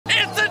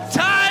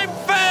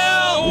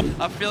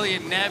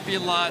Aphelion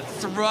Nebula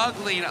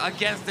struggling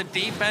against the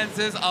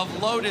defenses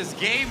of Lotus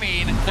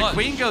Gaming. The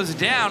Queen goes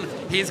down.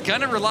 He's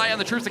gonna rely on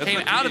the troops that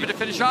came out of it to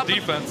finish off.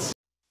 Defense.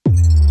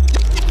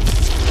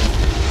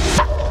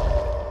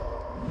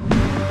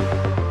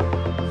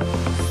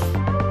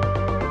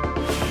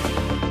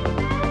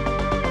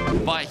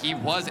 But he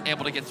was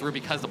able to get through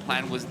because the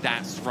plan was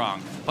that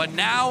strong. But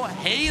now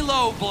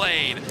Halo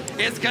Blade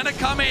is gonna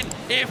come in.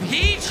 If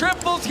he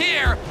triples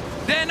here,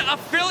 then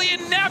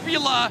Aphelion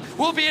Nebula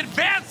will be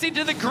advancing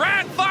to the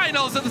grand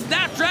finals of the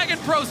Snapdragon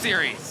Pro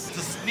Series. To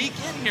sneak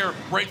in here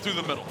right through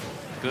the middle.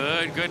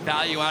 Good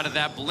value out of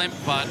that blimp,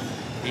 but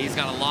he's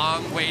got a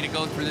long way to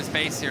go through this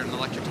base here, and the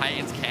Electro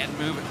Titans can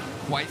move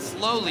quite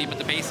slowly, but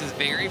the base is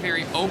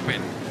very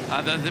open.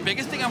 The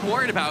biggest thing I'm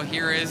worried about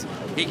here is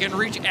he can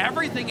reach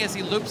everything as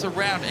he loops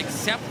around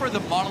except for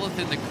the monolith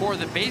in the core of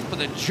the base, but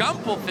the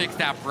jump will fix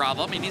that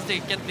problem. He needs to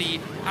get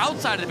the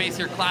outside of the base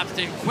here collapsed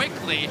in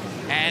quickly,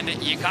 and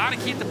you gotta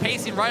keep the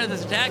pacing right of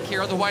this attack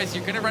here, otherwise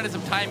you're gonna run into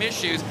some time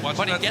issues. But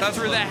he gets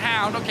through the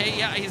Hound. Okay,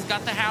 yeah, he's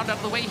got the Hound out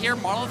of the way here.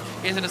 Monolith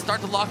is gonna start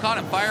to lock on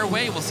and fire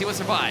away. We'll see what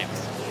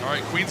survives. All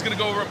right, Queen's gonna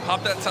go over and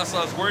pop that Tesla.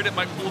 I was worried it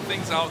might pull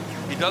things out.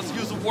 He does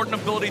use the Warden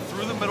ability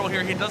through the middle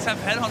here. He does have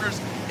Headhunters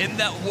in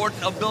that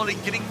Warden ability,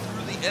 getting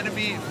through the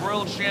enemy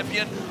Royal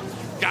Champion.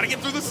 Gotta get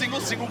through the single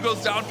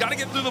goes down. Gotta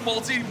get through the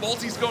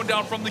multi's going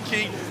down from the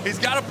King. He's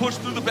gotta push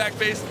through the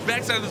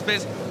backside of this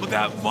base, but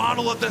that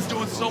monolith that's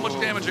doing so much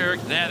damage, Eric.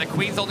 Yeah, the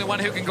Queen's the only one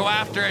who can go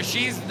after it.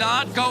 She's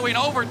not going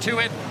over to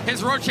it.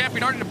 His Royal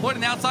Champion already deployed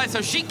on the outside,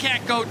 so she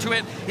can't go to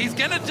it. He's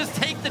gonna just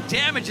take the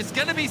damage. It's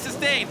gonna be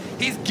sustained.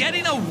 He's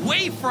getting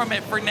away from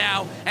it for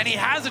now, and he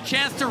has a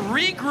chance to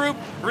regroup,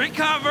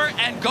 recover,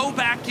 and go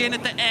back in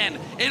at the end.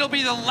 It'll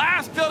be the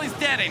last building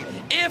standing.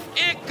 If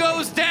it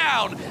goes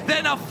down,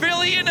 then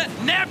Aphelion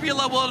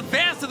Nebula will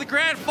advance to the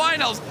grand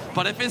finals.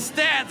 But if it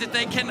stands, if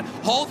they can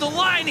hold the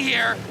line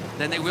here,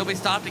 then they will be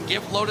stopped and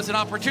give Lotus an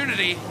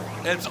opportunity.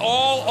 It's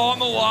all on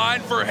the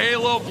line for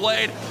Halo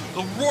Blade.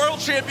 The Royal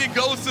Champion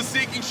goes to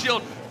Seeking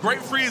Shield.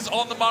 Great freeze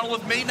on the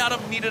monolith, may not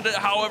have needed it,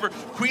 however.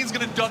 Queen's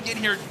gonna duck in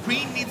here.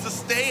 Queen needs to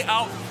stay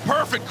out.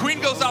 Perfect, Queen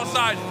goes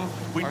outside.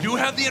 We do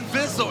have the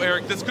invis though,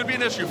 Eric. This could be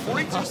an issue.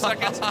 42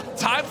 seconds,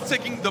 time's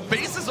ticking, the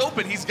base is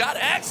open, he's got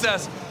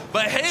access,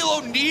 but Halo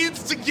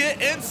needs to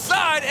get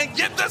inside and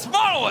get this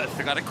monolith.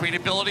 They got a Queen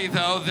ability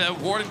though, the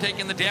Warden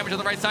taking the damage on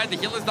the right side, the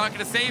healer's not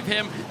gonna save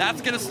him.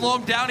 That's gonna slow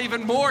him down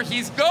even more.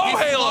 He's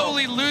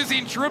slowly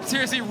losing troops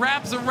here as he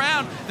wraps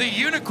around. The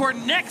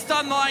Unicorn next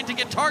on the line to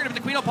get targeted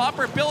with the Queen of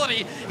Popper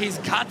ability. He's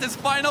got this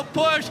final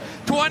push,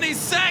 20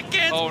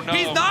 seconds. Oh, no.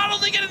 He's not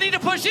only gonna need to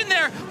push in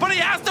there, but he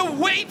has to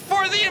wait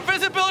for the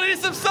invisibility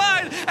to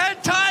subside,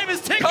 and time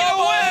is ticking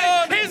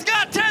away. He's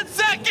got 10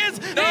 seconds.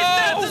 He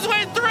steps his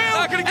way through.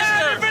 Not gonna get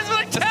there.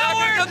 Invisibility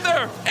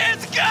tower.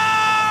 It's gone.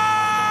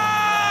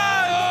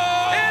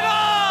 It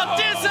all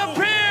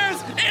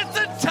disappears. It's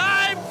a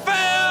time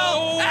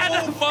fail. And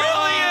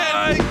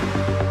Aphelion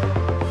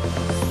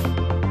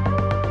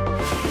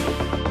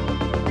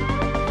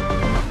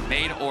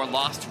made or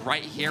lost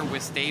right here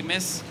with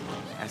Stamus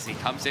as he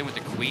comes in with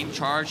the Queen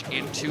charge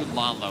into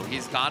Lalo.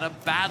 He's got a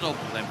battle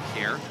blimp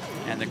here,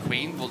 and the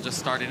Queen will just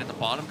start in at the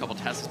bottom. A couple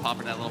Teslas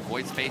popping in that little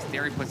void space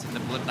there. He puts in the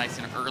blimp nice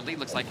and early.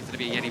 Looks like it's going to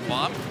be a Yeti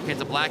bomb. Hits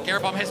a black air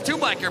bomb. Hits two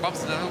black air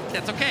bombs.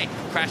 That's okay.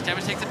 Crash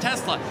damage takes a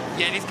Tesla.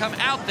 Yetis come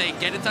out. They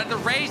get inside the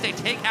rage. They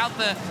take out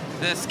the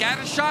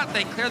scatter shot.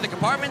 They clear the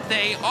compartment.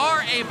 They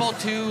are able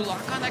to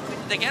lock on that Queen.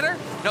 Did they get her?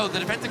 No, the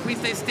defensive Queen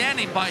stays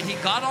standing, but he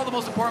got all the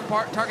most important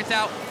targets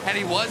out, and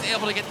he was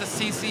able to get the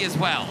CC as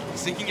well.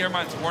 Sinking air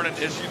mines weren't an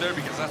issue there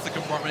because that's the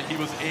compartment he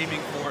was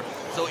aiming for.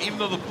 So even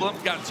though the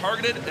blimp got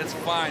targeted, it's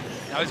fine.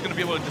 Now he's going to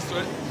be able to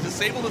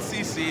disable the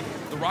CC.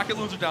 The rocket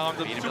loons are down.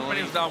 The super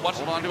minions down. Watch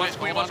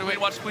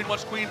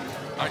Queen.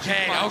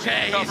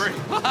 Okay.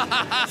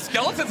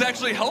 Skeletons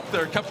actually helped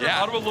there. Kept her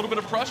out of a little bit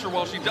of pressure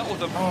while she dealt with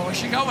them. Oh, where's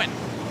she going?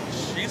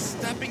 She's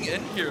stepping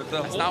in here.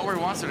 That's not where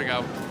he wants her to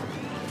go.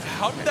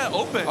 How did that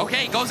open?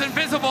 Okay, goes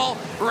invisible.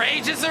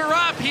 Rages her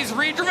up. He's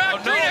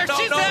redirecting her.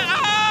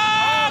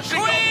 She's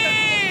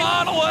Queen!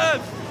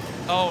 Monolith!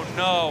 Oh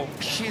no.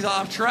 She's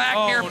off track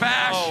here,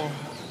 Bash. No.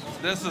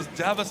 This is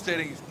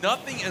devastating.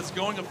 Nothing is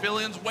going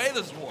Aphelion's way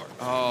this war.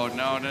 Oh,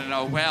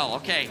 no. Well,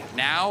 okay,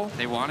 now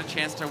they want a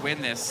chance to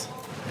win this.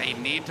 They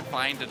need to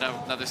find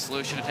another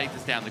solution to take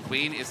this down. The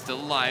Queen is still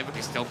alive.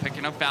 He's still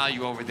picking up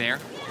value over there.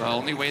 The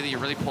only way that you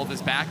really pull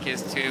this back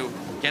is to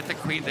get the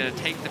Queen to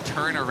take the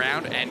turn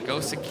around and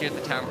go secure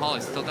the Town Hall.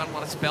 He's still got a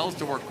lot of spells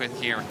to work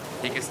with here.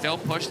 He can still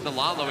push the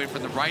Lalo in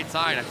from the right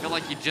side. I feel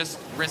like you just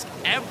risk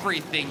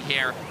everything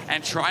here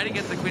and try to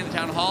get the Queen of the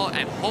Town Hall,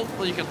 and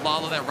hopefully you can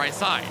Lalo that right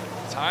side.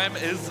 Time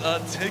is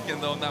ticking,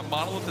 though, and that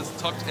monolith is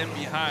tucked in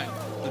behind.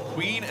 The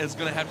Queen is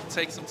going to have to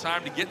take some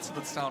time to get to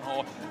the Town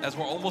Hall as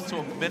we're almost to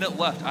a minute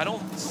left. I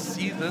don't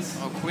see this.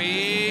 Oh,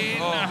 Queen.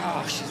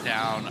 Oh, she's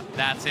down.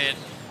 That's it.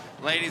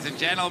 Ladies and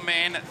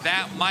gentlemen,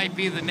 that might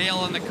be the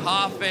nail in the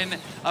coffin.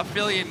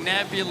 Aphelion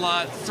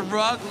Nebula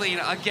struggling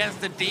against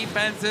the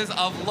defenses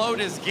of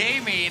Lotus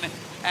Gaming.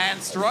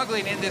 and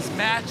struggling in this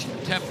match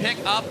to pick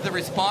up the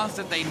response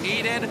that they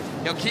needed.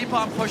 He'll keep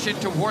on pushing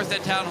towards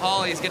that Town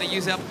Hall. He's going to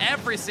use up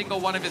every single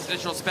one of his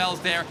initial spells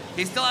there.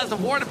 He still has the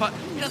ward, but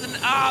he doesn't.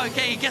 Oh,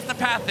 okay, he gets the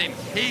pathing.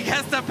 He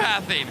gets the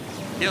pathing.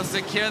 He'll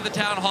secure the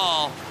Town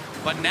Hall,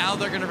 but now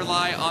they're going to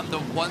rely on the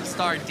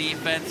one-star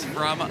defense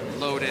from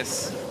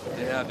Lotus.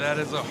 Yeah, that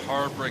is a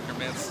heartbreaker,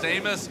 man.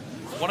 Stamus,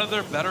 one of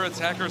their better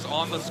attackers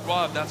on the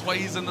squad. That's why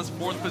he's in this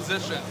 4th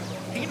position.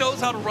 He knows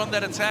how to run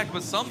that attack,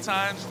 but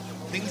sometimes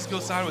things go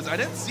sideways. I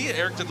didn't see it,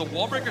 Eric. Did the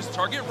wall breakers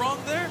target wrong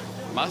there?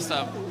 Must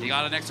have. He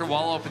got an extra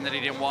wall open that he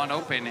didn't want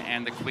open,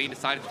 and the Queen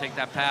decided to take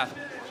that path.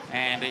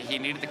 And he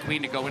needed the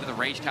Queen to go into the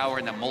Rage Tower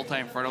and the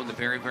multi-inferno in the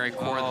very, very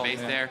core of the base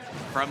there.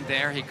 From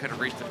there, he could have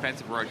reached the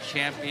defensive Royal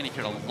Champion. He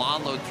could have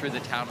lawlowed through the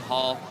Town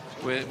Hall,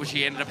 which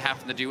he ended up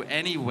having to do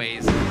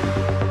anyways.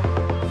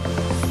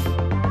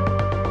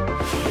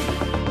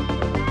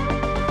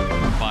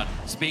 But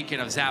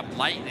speaking of Zap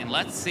Lightning,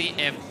 let's see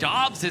if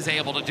Dobbs is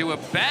able to do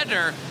it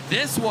better.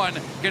 This one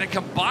going to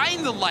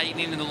combine the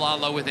Lightning and the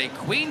Lalo with a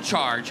Queen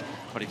charge,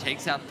 but he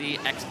takes out the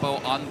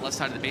Expo on the left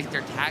side of the base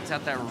there, tags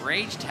out that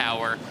Rage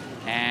Tower.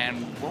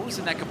 And what was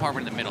in that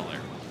compartment in the middle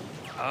there?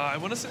 I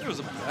want to say it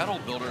was a battle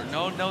builder.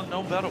 No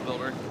battle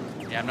builder.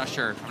 Yeah, I'm not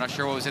sure. I'm not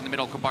sure what was in the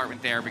middle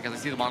compartment there because I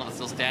see the monolith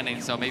still standing,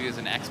 so maybe it was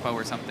an Expo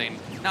or something.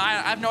 No, I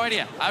have no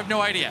idea. I have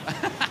no idea.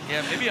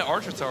 Yeah, maybe an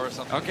Archer Tower or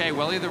something. Okay,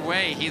 well, either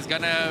way, he's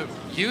going to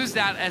use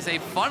that as a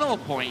funnel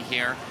point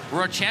here.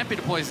 Royal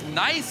Champion deploys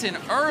nice and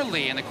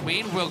early, and the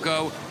Queen will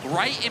go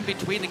right in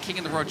between the King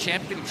and the Royal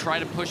Champion and try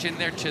to push in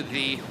there to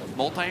the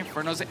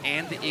Multi-Infernos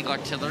and the Eagle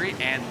Artillery,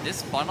 and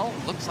this funnel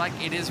looks like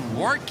it is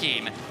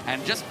working.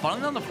 And just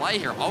funneling on the fly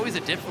here, always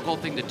a difficult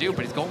thing to do,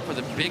 but he's going for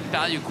the big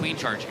value Queen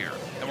charge here.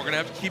 And we're going to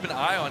have to keep an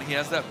eye on. He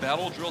has that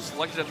battle drill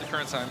selected at the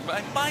current time.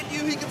 But mind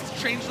you, he can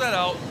change that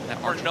out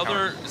for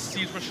another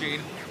siege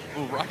machine.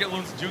 Ooh, Rocket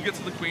Loons do get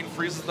to the Queen,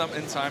 freezes them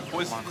in time,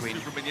 poisons the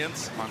super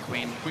minions. Come on,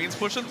 Queen. Queen's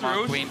pushing through.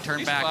 Come on, Queen,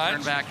 turn back, fine.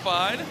 turn back. She's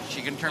fine.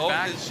 She can turn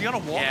back. Is she on a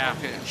wall? Yeah,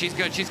 okay. She's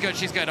good, she's good,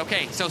 she's good.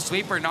 Okay, so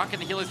Sweeper knocking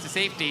the healers to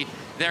safety.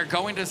 They're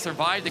going to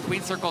survive. The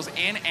Queen circles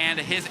in, and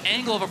his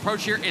angle of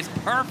approach here is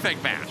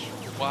perfect, Bash.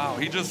 Wow,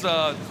 he just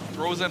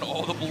throws in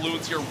all the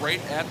balloons here right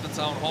at the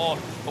Town Hall.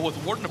 But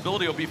with Warden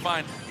ability, he'll be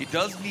fine. He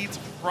does need to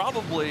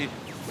probably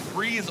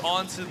freeze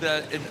onto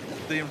the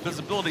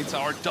invisibility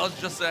tower. Does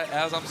just that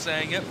as I'm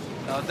saying it.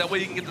 That way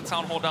you can get the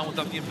Town Hall down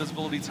without the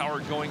invisibility tower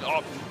going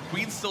up.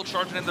 Queen's still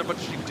charging in there, but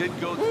she did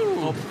go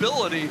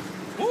ability.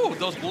 Ooh,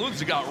 those balloons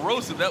that got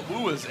roasted. That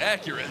woo is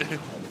accurate.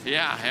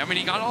 Yeah, I mean,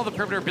 he got all the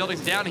perimeter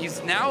buildings down. He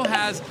now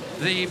has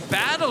the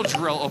battle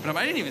drill open up.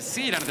 I didn't even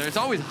see it under there. It's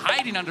always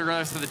hiding under the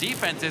rest of the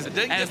defenses. And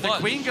as the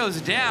Queen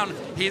goes down,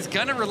 he's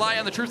going to rely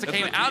on the troops that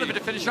came out of it to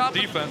finish up.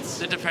 Defense.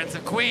 The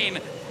defensive Queen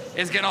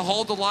is going to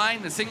hold the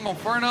line. The single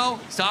Inferno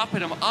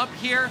stopping him up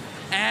here.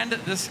 And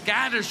the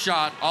scatter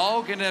shot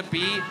all going to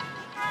be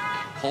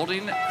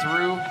holding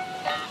through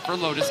for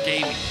Lotus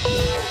Gaming.